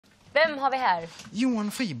Vem har vi här?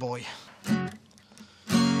 Johan Friborg.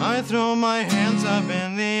 I throw my hands up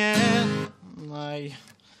in the air. Nej.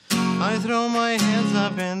 I throw my hands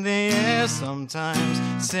up in the air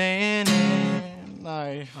sometimes, saying it.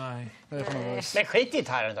 Nej. Det är för nervös. Men skit i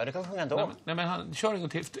gitarren då, du kan sjunga ändå. Nej, men han kör en gång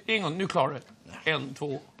till. En gång, nu klarar du. 1,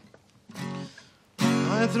 2.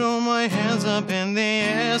 I throw my hands up in the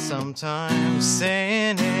air sometimes,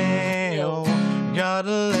 saying hey, oh,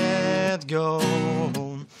 gotta let go.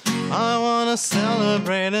 I wanna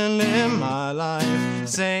celebrate and live my life,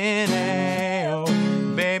 saying hey, oh,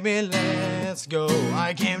 baby, let's go.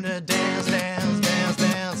 I came to dance, dance, dance,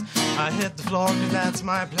 dance. I hit the floor 'cause that's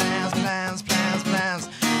my plans, plans, plans, plans.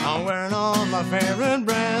 I'm wearing all my favorite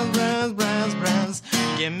brands, brands, brands, brands.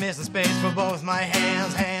 Give me some space for both my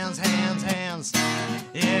hands, hands, hands, hands.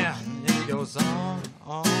 Yeah, it goes on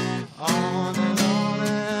and on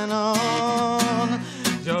and on.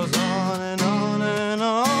 It goes on and on and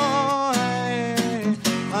on. Hey,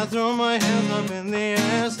 I throw my hands up in the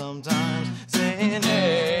air sometimes, saying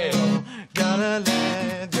hey, oh, gotta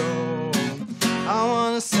let go. I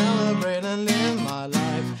wanna celebrate and live my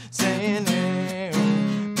life, saying hey,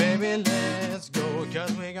 oh, baby, let's go,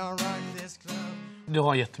 'cause we gonna rock this club. Du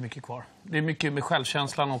har jättemycket kvar. Det är mycket med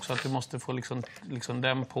självkänslan också, att du måste få liksom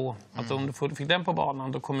den på. Att om du fick den på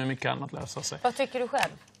banan, då kommer mycket annat lösa sig. Vad tycker du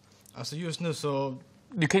själv? Alltså just nu så...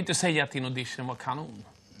 Du kan inte säga att din audition var kanon.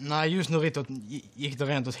 Nej, just nu gick det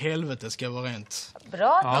rent åt helvete, ska vara rent.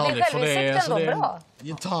 Bra, Ja, din självinsikt ändå, bra.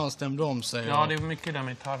 Gitarren stämde om sig. Ja, det är mycket där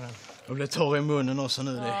med gitarren. Och blev torr i munnen också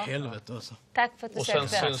nu, det är helvete också. Tack för att du Och sen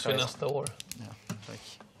sökte. syns vi nästa år. Ja,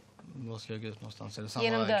 tack. Var ska jag gå ut någonstans? Är det samma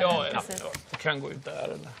Genom väg? dörren, Ja, precis. du kan gå ut där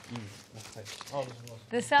eller.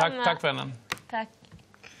 Detsamma. Tack vännen. Tack.